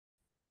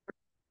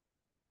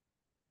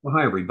Well,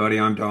 hi, everybody.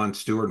 I'm Don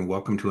Stewart, and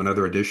welcome to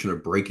another edition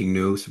of Breaking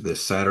News for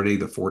this Saturday,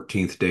 the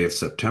 14th day of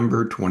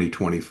September,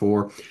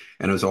 2024.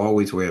 And as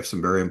always, we have some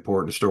very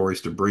important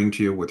stories to bring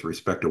to you with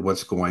respect to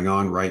what's going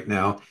on right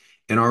now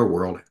in our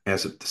world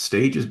as the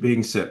stage is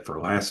being set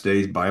for last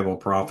days Bible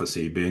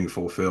prophecy being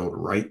fulfilled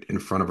right in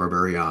front of our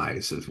very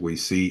eyes as we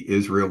see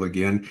Israel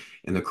again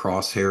in the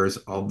crosshairs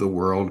of the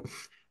world.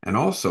 And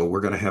also, we're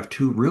going to have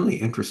two really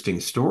interesting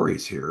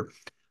stories here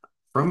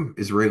from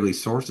Israeli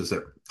sources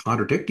that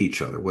contradict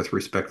each other with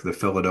respect to the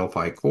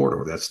Philadelphi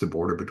Corridor. That's the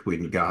border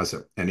between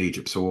Gaza and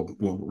Egypt. So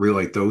we'll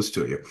relate those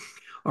to you.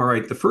 All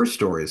right, the first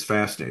story is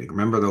fascinating.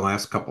 Remember the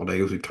last couple of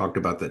days we talked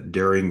about that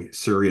daring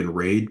Syrian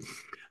raid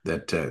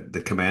that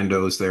the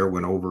Commandos there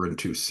went over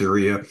into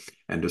Syria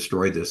and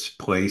destroyed this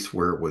place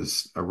where it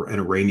was an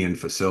Iranian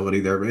facility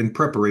there in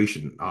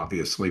preparation,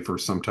 obviously, for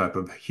some type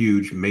of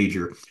huge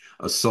major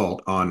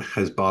assault on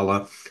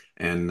Hezbollah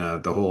and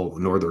the whole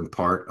northern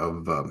part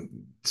of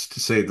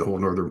to save the whole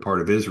northern part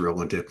of Israel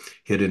and to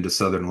hit into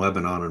southern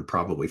Lebanon and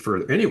probably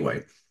further.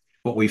 Anyway,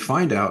 what we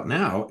find out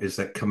now is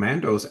that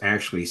Commandos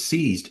actually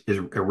seized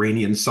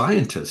Iranian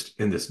scientists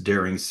in this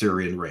daring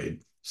Syrian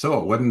raid. So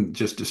it wasn't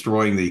just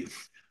destroying the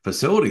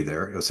facility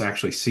there, it was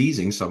actually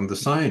seizing some of the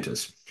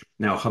scientists.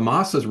 Now,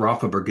 Hamas's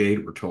Rafah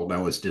Brigade, we're told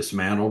now, is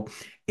dismantled.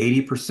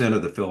 80%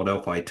 of the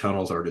Philadelphia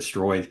tunnels are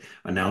destroyed,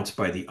 announced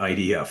by the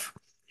IDF.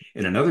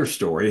 In another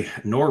story,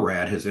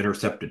 NORAD has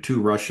intercepted two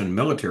Russian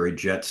military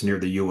jets near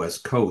the U.S.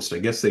 coast. I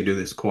guess they do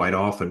this quite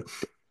often.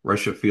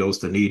 Russia feels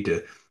the need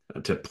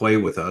to play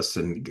with us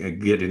and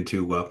get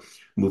into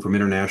move from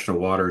international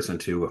waters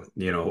into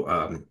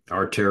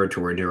our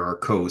territory near our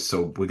coast.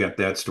 So we got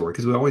that story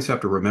because we always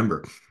have to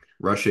remember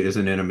Russia is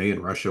an enemy,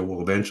 and Russia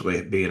will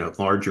eventually be in a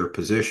larger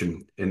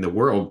position in the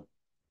world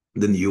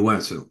than the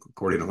U.S.,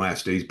 according to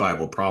last day's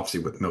Bible prophecy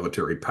with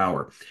military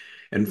power.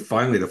 And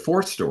finally, the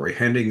fourth story,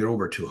 handing it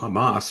over to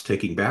Hamas,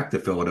 taking back the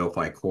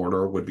Philadelphia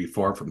corridor would be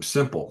far from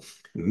simple.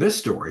 And this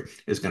story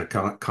is going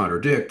to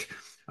contradict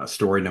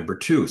story number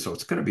two. So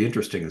it's going to be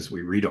interesting as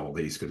we read all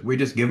these because we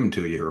just give them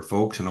to you here,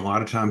 folks. And a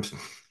lot of times,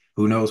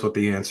 who knows what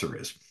the answer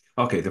is?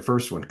 Okay, the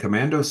first one,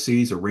 Commando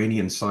sees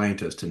Iranian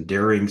scientist in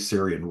daring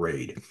Syrian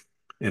raid.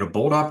 In a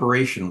bold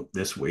operation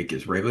this week,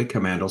 Israeli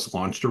commandos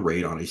launched a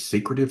raid on a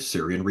secretive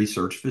Syrian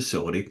research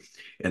facility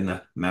in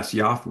the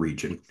Masyaf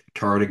region,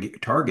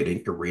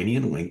 targeting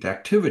Iranian-linked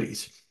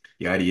activities.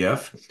 The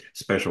IDF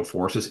special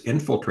forces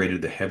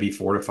infiltrated the heavy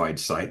fortified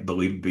site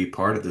believed to be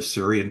part of the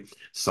Syrian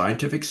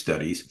Scientific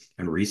Studies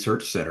and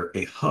Research Center,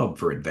 a hub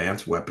for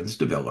advanced weapons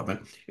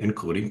development,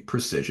 including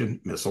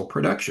precision missile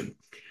production.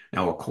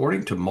 Now,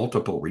 according to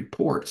multiple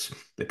reports,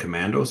 the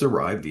commandos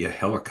arrived via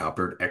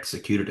helicopter and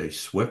executed a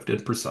swift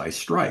and precise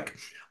strike,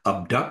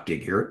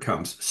 abducting, here it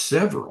comes,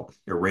 several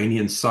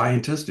Iranian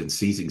scientists and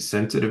seizing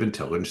sensitive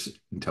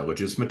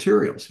intelligence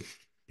materials.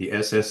 The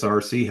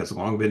SSRC has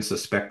long been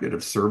suspected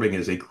of serving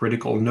as a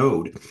critical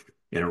node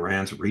in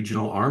Iran's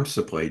regional arms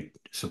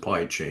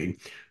supply chain,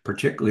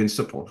 particularly in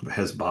support of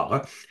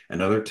Hezbollah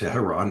and other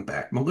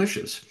Tehran-backed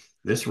militias.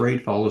 This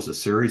raid follows a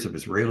series of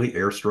Israeli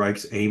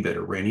airstrikes aimed at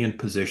Iranian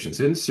positions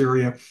in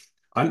Syria,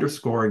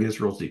 underscoring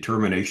Israel's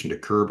determination to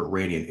curb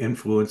Iranian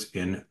influence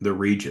in the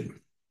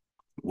region.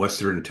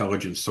 Western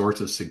intelligence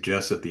sources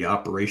suggest that the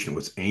operation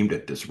was aimed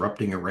at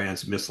disrupting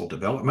Iran's missile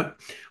development,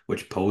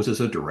 which poses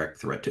a direct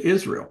threat to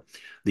Israel.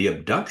 The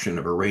abduction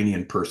of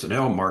Iranian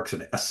personnel marks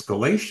an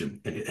escalation,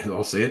 and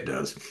I'll say it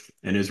does,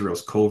 in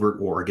Israel's covert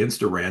war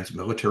against Iran's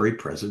military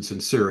presence in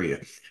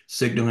Syria,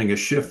 signaling a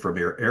shift from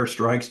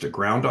airstrikes to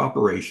ground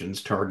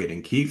operations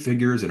targeting key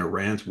figures in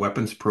Iran's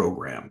weapons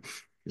program.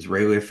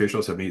 Israeli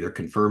officials have neither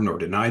confirmed nor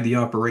denied the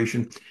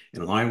operation,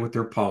 in line with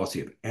their policy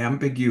of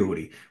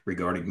ambiguity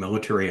regarding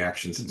military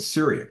actions in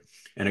Syria.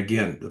 And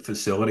again, the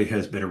facility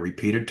has been a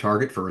repeated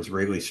target for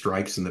Israeli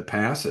strikes in the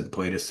past and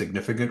played a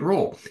significant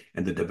role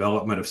in the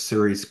development of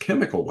Syria's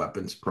chemical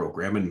weapons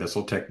program and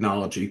missile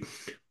technology,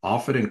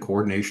 often in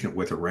coordination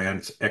with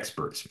Iran's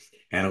experts.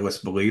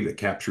 Analysts believe that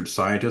captured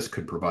scientists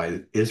could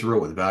provide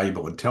Israel with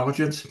valuable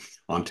intelligence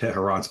on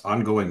Tehran's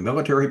ongoing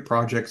military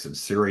projects in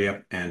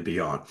Syria and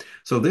beyond.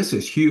 So this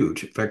is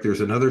huge. In fact,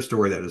 there's another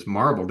story that has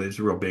marveled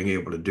Israel being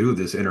able to do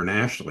this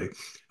internationally.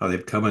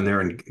 They've come in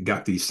there and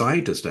got these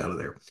scientists out of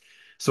there.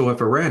 So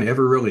if Iran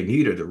ever really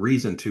needed a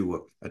reason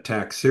to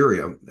attack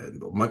Syria,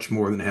 much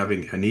more than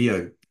having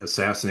Hania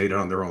assassinated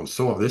on their own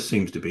soil, this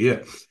seems to be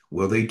it.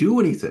 Will they do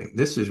anything?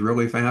 This is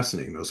really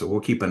fascinating, though, so we'll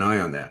keep an eye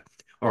on that.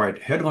 All right,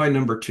 headline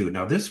number two.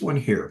 Now, this one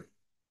here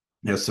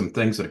has some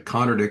things that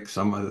contradict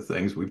some of the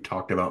things we've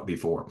talked about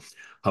before.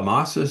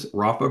 Hamas's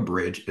Rafah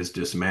Bridge is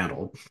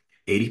dismantled.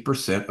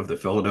 80% of the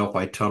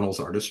Philadelphia tunnels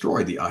are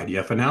destroyed, the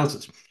IDF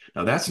announces.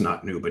 Now, that's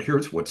not new, but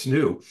here's what's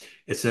new.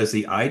 It says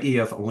the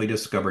IDF only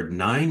discovered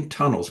 9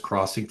 tunnels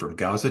crossing from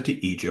Gaza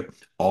to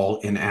Egypt,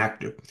 all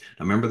inactive.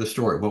 Now, remember the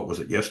story. What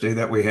was it yesterday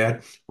that we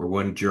had? Where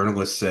one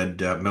journalist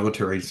said,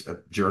 military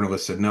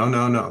journalist said, no,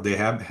 no, no, they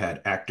have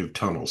had active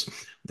tunnels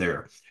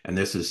there. And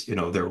this is,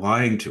 they're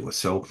lying to us.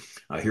 So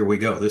here we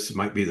go. This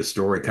might be the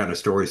story, kind of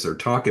stories they're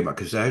talking about,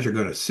 because as you're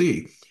going to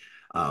see,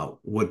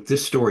 What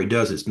this story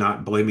does is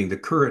not blaming the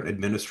current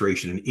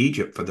administration in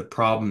Egypt for the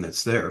problem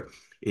that's there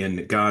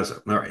in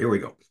Gaza. All right, here we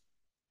go.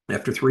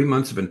 After 3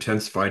 months of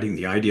intense fighting,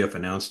 the IDF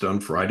announced on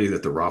Friday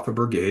that the Rafah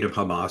Brigade of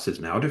Hamas is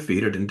now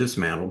defeated and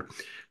dismantled,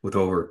 with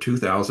over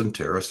 2,000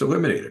 terrorists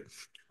eliminated.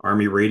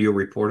 Army radio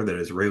reported that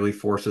Israeli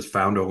forces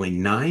found only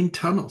 9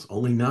 tunnels,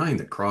 only 9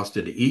 that crossed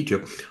into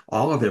Egypt,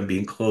 all of them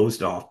being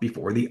closed off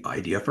before the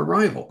IDF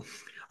arrival.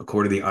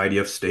 According to the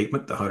IDF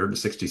statement, the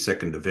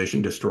 162nd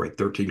Division destroyed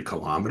 13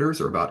 kilometers,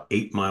 or about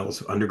 8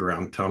 miles of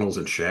underground tunnels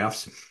and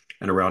shafts,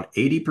 and around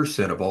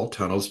 80% of all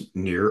tunnels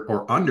near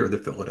or under the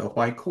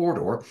Philadelphi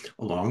Corridor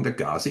along the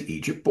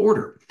Gaza-Egypt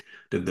border.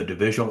 The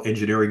Divisional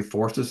Engineering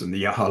Forces and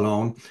the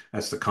Yahalon,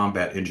 that's the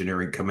Combat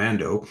Engineering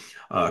Commando,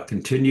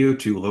 continue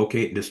to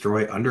locate and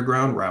destroy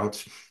underground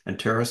routes and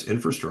terrorist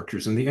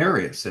infrastructures in the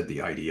area, said the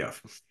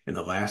IDF. In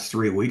the last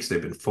 3 weeks,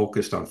 they've been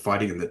focused on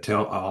fighting in the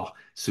Tel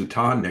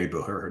al-Sultan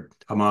neighborhood,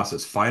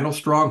 Hamas's final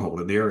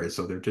stronghold in the area.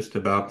 So they're just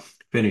about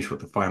finished with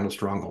the final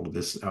stronghold of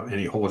this,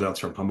 any holdouts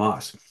from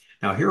Hamas.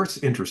 Now, here it's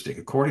interesting.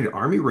 According to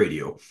Army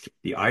Radio,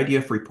 the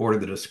IDF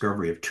reported the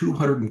discovery of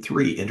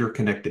 203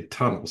 interconnected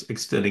tunnels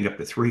extending up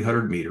to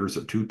 300 meters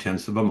or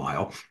 0.2 of a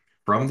mile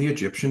from the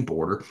Egyptian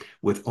border,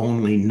 with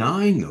only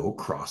 9, though,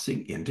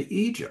 crossing into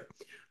Egypt.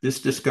 This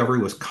discovery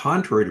was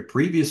contrary to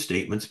previous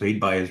statements made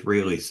by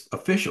Israeli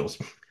officials.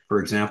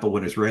 For example,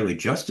 when Israeli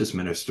Justice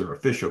Minister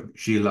official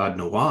Gilad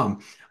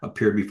Noam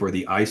appeared before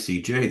the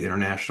ICJ, the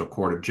International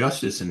Court of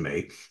Justice, in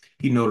May,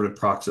 he noted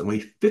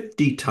approximately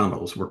 50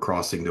 tunnels were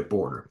crossing the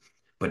border.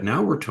 But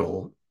now we're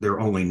told there are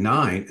only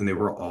 9 and they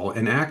were all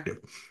inactive.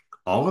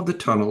 All of the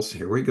tunnels,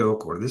 here we go,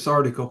 according to this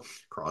article,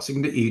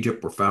 crossing to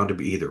Egypt were found to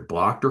be either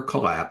blocked or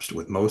collapsed,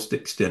 with most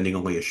extending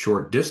only a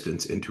short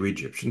distance into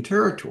Egyptian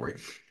territory.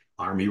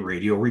 Army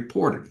Radio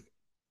reported.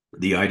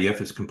 The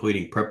IDF is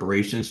completing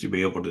preparations to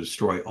be able to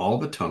destroy all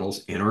the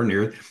tunnels in or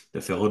near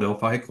the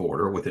Philadelphi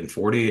Corridor within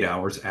 48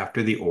 hours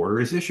after the order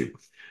is issued.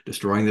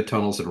 Destroying the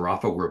tunnels in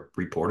Rafah will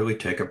reportedly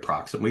take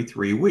approximately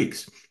 3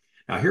 weeks.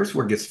 Now, here's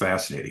where it gets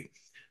fascinating.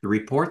 The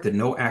report that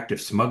no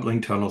active smuggling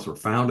tunnels were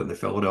found in the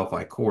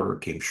Philadelphia corridor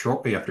came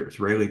shortly after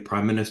Israeli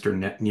Prime Minister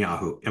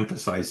Netanyahu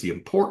emphasized the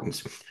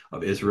importance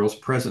of Israel's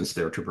presence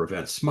there to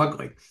prevent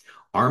smuggling.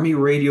 Army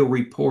Radio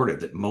reported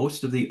that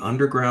most of the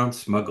underground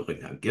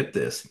smuggling, now get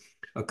this,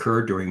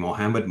 occurred during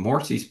Mohammed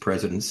Morsi's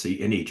presidency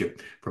in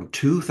Egypt from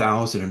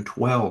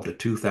 2012 to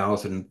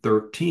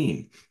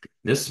 2013.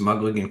 This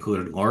smuggling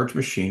included large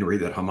machinery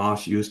that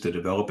Hamas used to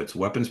develop its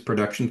weapons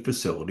production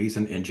facilities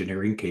and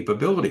engineering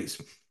capabilities.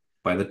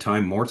 By the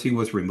time Morsi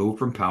was removed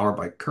from power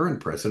by current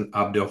President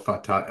Abdel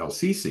Fattah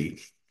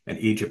el-Sisi, and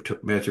Egypt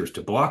took measures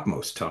to block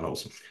most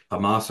tunnels,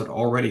 Hamas had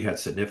already had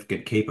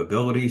significant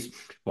capabilities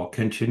while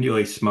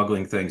continually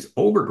smuggling things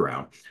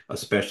overground,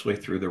 especially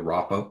through the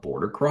Rafah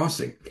border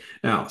crossing.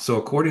 Now, so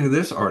according to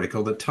this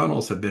article, the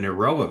tunnels have been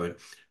irrelevant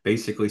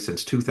basically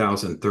since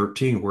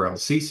 2013, where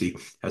el-Sisi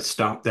has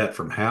stopped that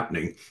from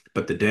happening,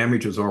 but the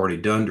damage was already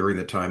done during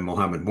the time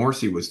Mohammed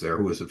Morsi was there,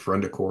 who was a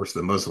friend, of course,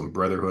 of the Muslim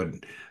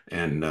Brotherhood,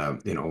 and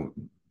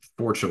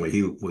fortunately,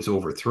 he was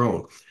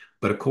overthrown.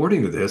 But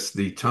according to this,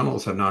 the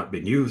tunnels have not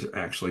been used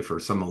actually for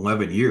some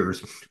 11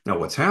 years. Now,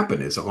 what's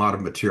happened is a lot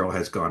of material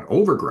has gone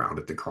overground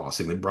at the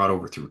crossing. They brought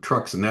over through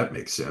trucks, and that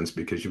makes sense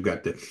because you've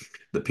got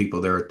the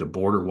people there at the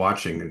border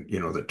watching,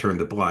 and that turn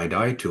the blind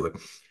eye to it.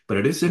 But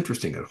it is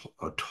interesting,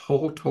 a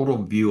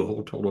total view, a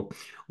whole total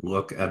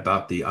look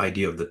about the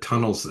idea of the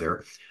tunnels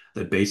there,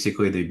 that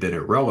basically they've been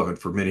irrelevant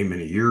for many,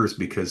 many years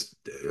because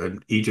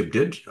Egypt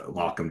did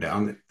lock them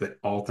down, that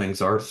all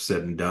things are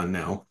said and done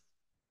now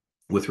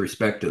with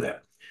respect to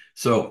that.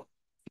 So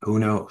who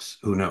knows?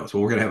 Who knows?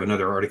 Well, we're going to have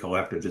another article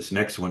after this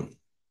next one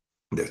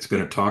that's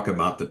going to talk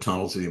about the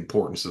tunnels and the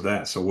importance of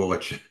that. So we'll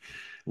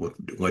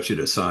let you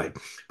decide.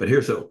 But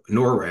here's a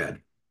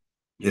NORAD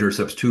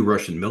intercepts 2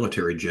 Russian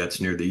military jets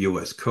near the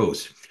U.S.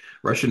 coast.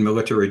 Russian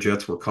military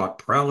jets were caught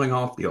prowling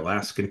off the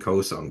Alaskan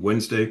coast on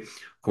Wednesday.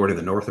 According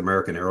to the North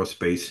American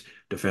Aerospace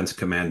Defense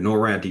Command,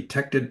 NORAD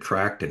detected,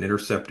 tracked, and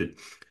intercepted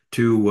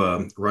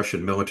 2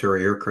 Russian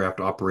military aircraft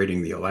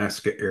operating the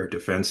Alaska Air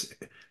Defense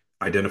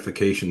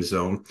Identification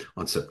Zone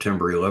on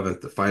September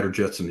 11th. The fighter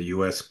jets in the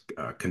U.S.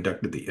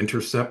 Conducted the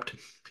intercept.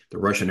 The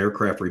Russian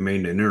aircraft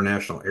remained in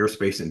international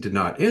airspace and did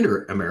not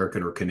enter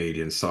American or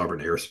Canadian sovereign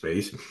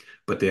airspace,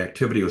 but the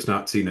activity was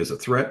not seen as a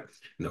threat,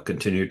 and they'll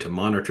continue to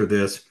monitor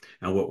this.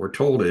 And what we're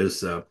told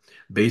is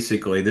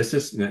basically this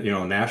is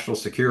national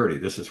security.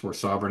 This is where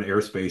sovereign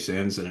airspace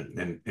ends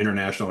and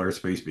international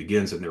airspace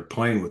begins, and they're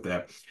playing with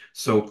that.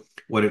 So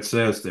what it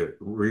says, the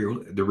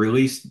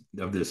release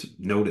of this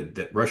noted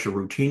that Russia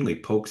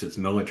routinely pokes its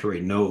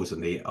military nose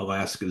in the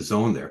Alaska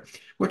zone there,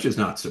 which is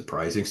not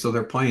surprising. So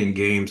they're playing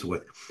games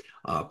with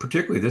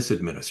particularly this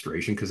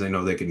administration because they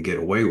know they can get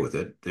away with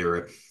it.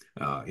 They're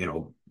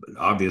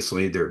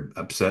obviously they're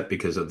upset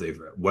because of the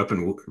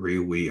weaponry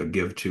we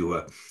give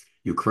to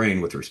Ukraine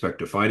with respect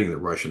to fighting the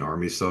Russian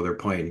army. So they're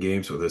playing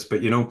games with this.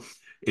 But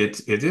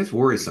It is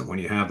worrisome when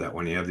you have that,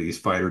 when you have these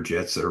fighter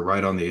jets that are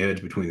right on the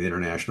edge between the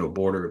international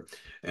border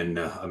and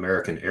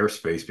American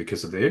airspace,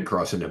 because if they did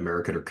cross into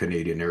American or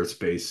Canadian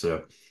airspace,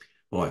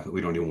 well,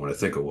 we don't even want to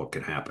think of what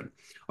could happen.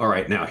 All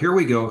right, now here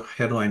we go.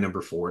 Headline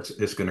number four.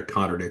 It's going to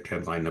contradict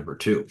headline number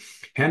two.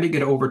 Handing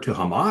it over to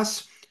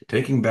Hamas,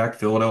 taking back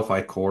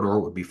Philadelphia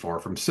corridor would be far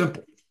from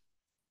simple.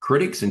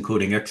 Critics,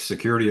 including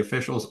ex-security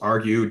officials,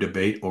 argue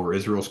debate over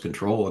Israel's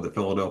control of the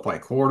Philadelphia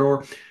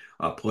corridor,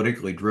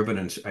 politically driven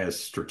and as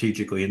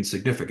strategically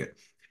insignificant.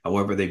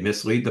 However, they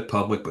mislead the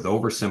public with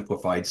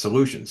oversimplified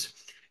solutions.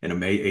 In a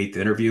May 8th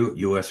interview,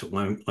 U.S.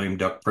 lame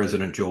duck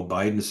President Joe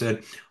Biden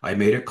said, "I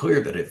made it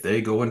clear that if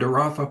they go into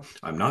Rafah,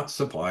 I'm not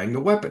supplying the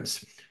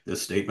weapons."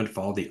 This statement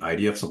followed the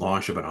IDF's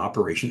launch of an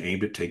operation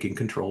aimed at taking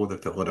control of the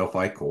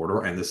Philadelphia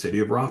corridor and the city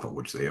of Rafah,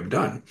 which they have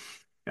done.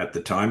 At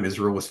the time,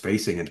 Israel was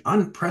facing an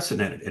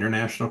unprecedented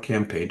international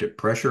campaign to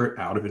pressure it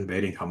out of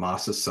invading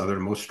Hamas's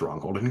southernmost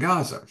stronghold in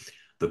Gaza.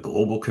 The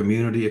global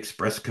community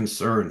expressed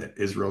concern that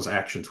Israel's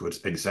actions would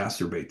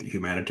exacerbate the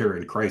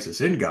humanitarian crisis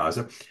in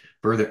Gaza,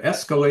 further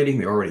escalating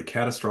the already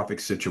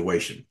catastrophic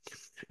situation.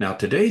 Now,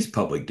 today's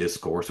public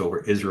discourse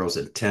over Israel's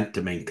intent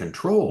to maintain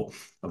control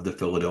of the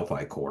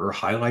Philadelphia corridor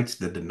highlights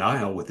the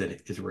denial within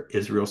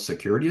Israel's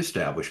security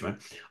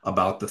establishment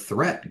about the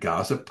threat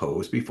Gaza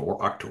posed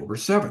before October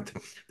 7th.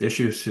 The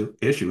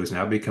issue has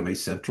now become a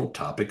central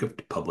topic of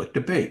public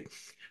debate.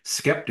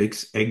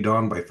 Skeptics, egged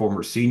on by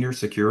former senior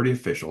security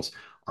officials,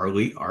 are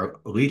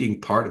leading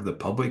part of the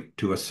public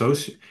to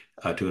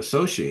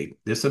associate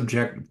this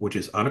objective, which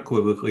is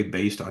unequivocally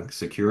based on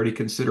security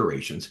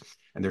considerations,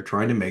 and they're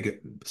trying to make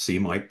it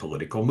seem like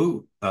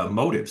political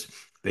motives.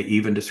 They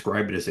even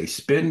describe it as a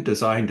spin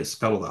designed to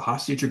scuttle the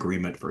hostage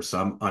agreement for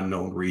some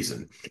unknown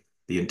reason.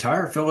 The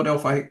entire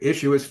Philadelphia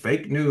issue is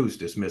fake news,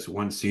 dismissed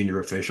one senior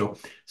official,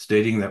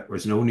 stating that there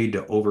was no need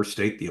to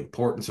overstate the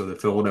importance of the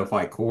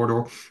Philadelphia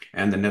corridor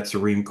and the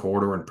Netzarim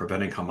corridor in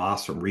preventing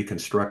Hamas from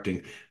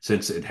reconstructing,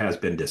 since it has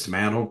been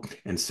dismantled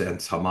and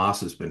since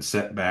Hamas has been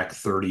set back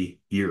 30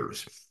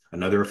 years.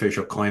 Another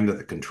official claimed that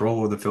the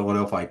control of the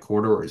Philadelphia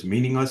corridor is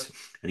meaningless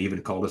and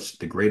even called it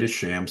the greatest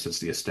sham since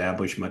the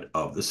establishment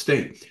of the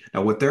state.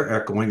 Now, what they're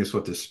echoing is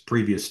what this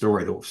previous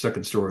story, the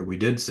second story we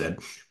did, said.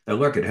 That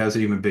look, it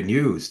hasn't even been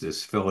used,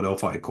 this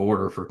Philadelphia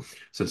corridor,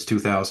 since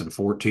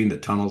 2014. The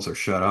tunnels are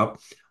shut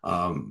up.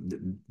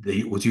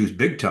 It was used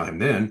big time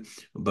then,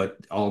 but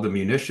all the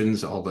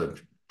munitions, all the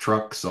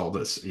trucks, all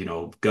this,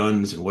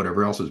 guns and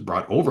whatever else was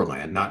brought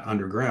overland, not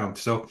underground.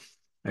 So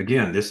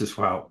again, this is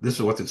what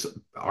this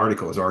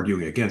article is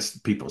arguing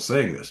against, people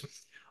saying this.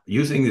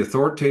 Using the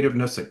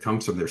authoritativeness that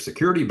comes from their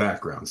security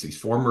backgrounds, these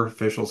former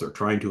officials are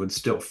trying to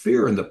instill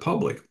fear in the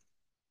public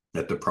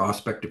at the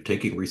prospect of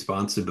taking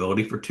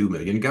responsibility for 2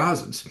 million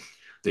Gazans.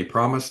 They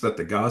promise that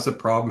the Gaza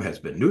problem has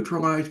been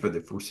neutralized for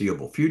the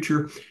foreseeable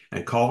future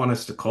and call on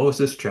us to close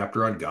this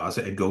chapter on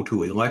Gaza and go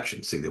to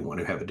elections. See, they want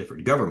to have a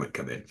different government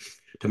come in.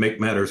 To make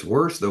matters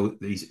worse, though,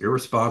 these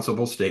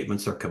irresponsible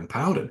statements are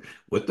compounded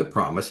with the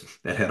promise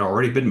that had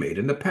already been made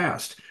in the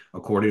past,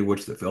 according to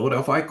which the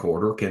Philadelphia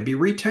corridor can be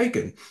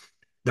retaken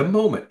the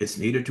moment it's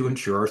needed to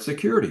ensure our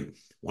security.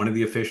 One of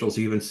the officials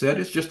even said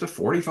it's just a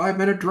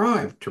 45-minute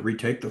drive to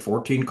retake the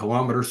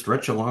 14-kilometer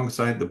stretch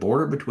alongside the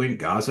border between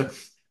Gaza,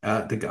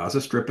 the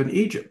Gaza Strip, and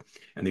Egypt.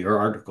 And the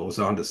article goes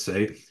on to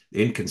say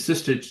the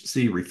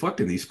inconsistency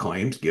reflecting these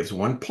claims gives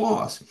one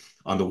pause.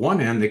 On the one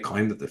hand, they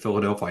claim that the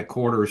Philadelphia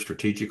corridor is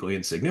strategically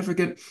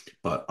insignificant,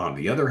 but on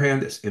the other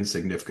hand, this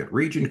insignificant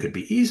region could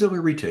be easily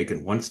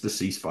retaken once the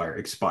ceasefire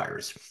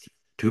expires.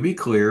 To be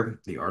clear,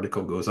 the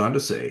article goes on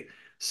to say,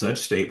 such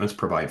statements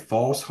provide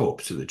false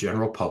hopes to the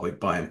general public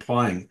by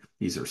implying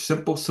these are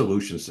simple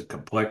solutions to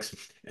complex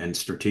and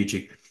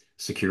strategic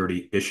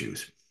security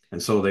issues.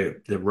 And so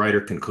the writer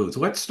concludes,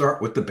 let's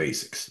start with the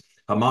basics.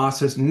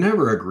 Hamas has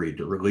never agreed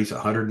to release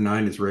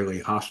 109 Israeli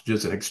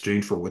hostages in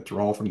exchange for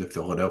withdrawal from the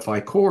Philadelphia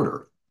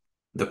corridor.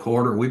 The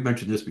corridor, we've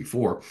mentioned this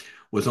before,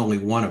 was only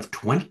one of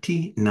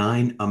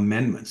 29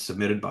 amendments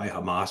submitted by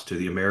Hamas to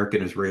the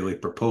American-Israeli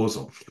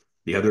proposal.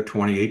 The other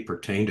 28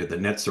 pertain to the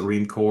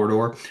Netzarim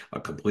corridor, a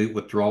complete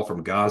withdrawal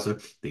from Gaza,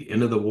 the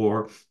end of the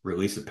war,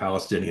 release of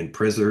Palestinian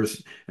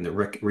prisoners, and the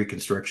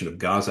reconstruction of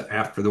Gaza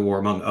after the war,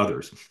 among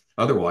others.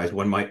 Otherwise,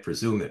 one might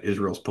presume that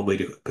Israel's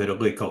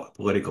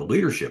political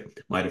leadership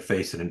might have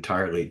faced an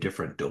entirely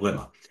different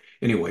dilemma.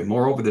 Anyway,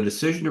 moreover, the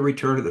decision to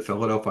return to the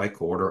Philadelphia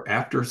corridor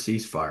after a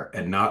ceasefire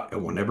and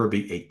will never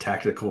be a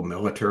tactical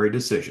military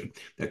decision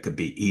that could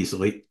be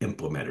easily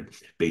implemented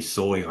based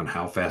solely on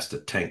how fast a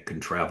tank can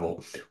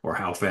travel or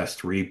how fast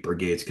 3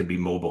 brigades can be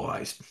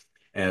mobilized.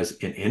 As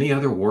in any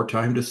other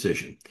wartime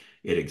decision,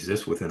 it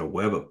exists within a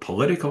web of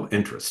political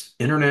interests,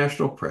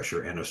 international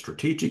pressure, and a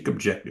strategic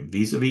objective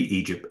vis-a-vis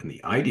Egypt and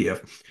the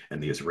IDF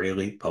and the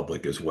Israeli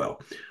public as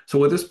well. So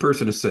what this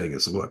person is saying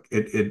is, look,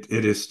 it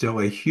is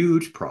still a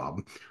huge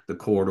problem, the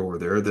corridor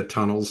there, the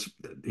tunnels,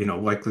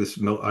 like this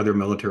other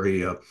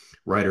military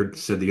writer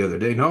said the other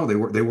day, no,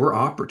 they were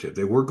operative.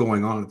 They were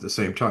going on at the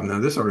same time. Now,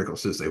 this article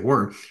says they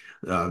weren't.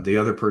 The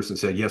other person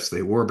said, yes,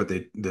 they were, but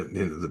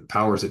the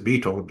powers that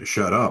be told them to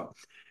shut up.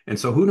 And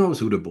so who knows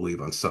who to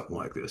believe on something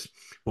like this?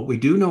 What we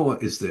do know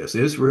is this: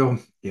 Israel,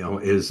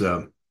 is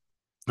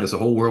has the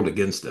whole world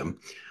against them.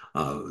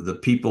 The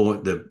people,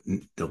 the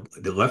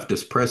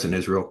leftist press in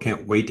Israel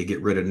can't wait to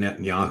get rid of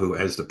Netanyahu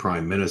as the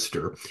prime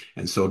minister,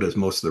 and so does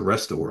most of the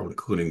rest of the world,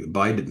 including the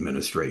Biden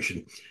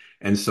administration.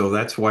 And so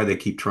that's why they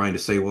keep trying to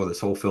say, well, this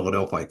whole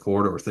Philadelphi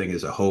corridor thing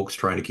is a hoax,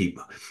 trying to keep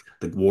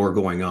the war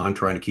going on,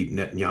 trying to keep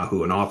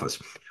Netanyahu in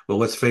office. Well,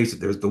 let's face it,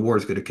 the war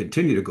is going to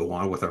continue to go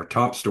on with our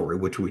top story,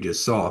 which we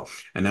just saw,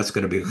 and that's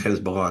going to be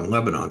Hezbollah in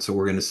Lebanon. So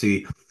we're going to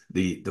see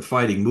the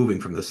fighting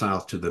moving from the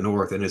south to the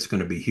north, and it's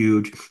going to be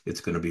huge.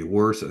 It's going to be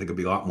worse. I think it'll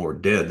be a lot more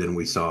dead than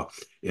we saw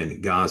in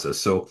Gaza.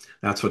 So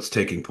that's what's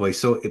taking place.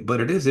 So,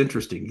 but it is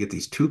interesting to get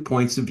these two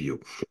points of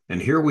view.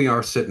 And here we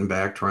are sitting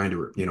back trying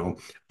to,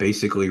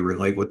 basically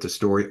relate what the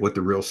story, what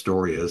the real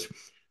story is.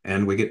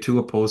 And we get two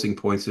opposing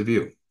points of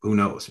view. Who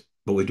knows?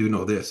 But we do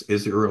know this: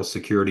 Israel's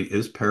security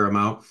is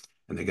paramount,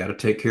 and they got to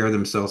take care of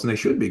themselves, and they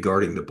should be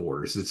guarding the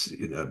borders. It's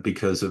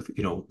because of,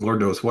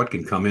 Lord knows what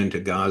can come into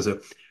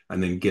Gaza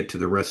and then get to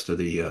the rest of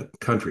the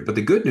country. But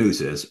the good news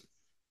is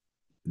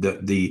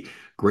that the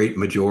great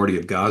majority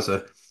of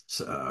Gaza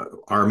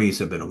armies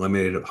have been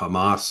eliminated, of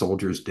Hamas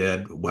soldiers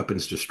dead,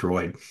 weapons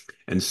destroyed.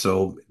 And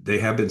so they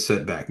have been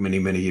set back many,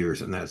 many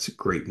years, and that's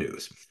great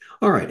news.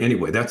 All right.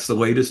 Anyway, that's the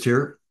latest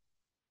here.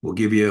 We'll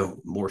give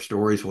you more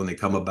stories when they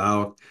come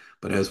about.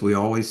 But as we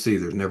always see,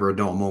 there's never a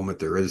dull moment.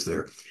 There is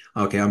there.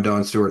 Okay, I'm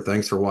Don Stewart.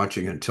 Thanks for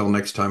watching. Until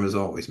next time, as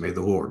always, may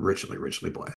the Lord richly, richly bless.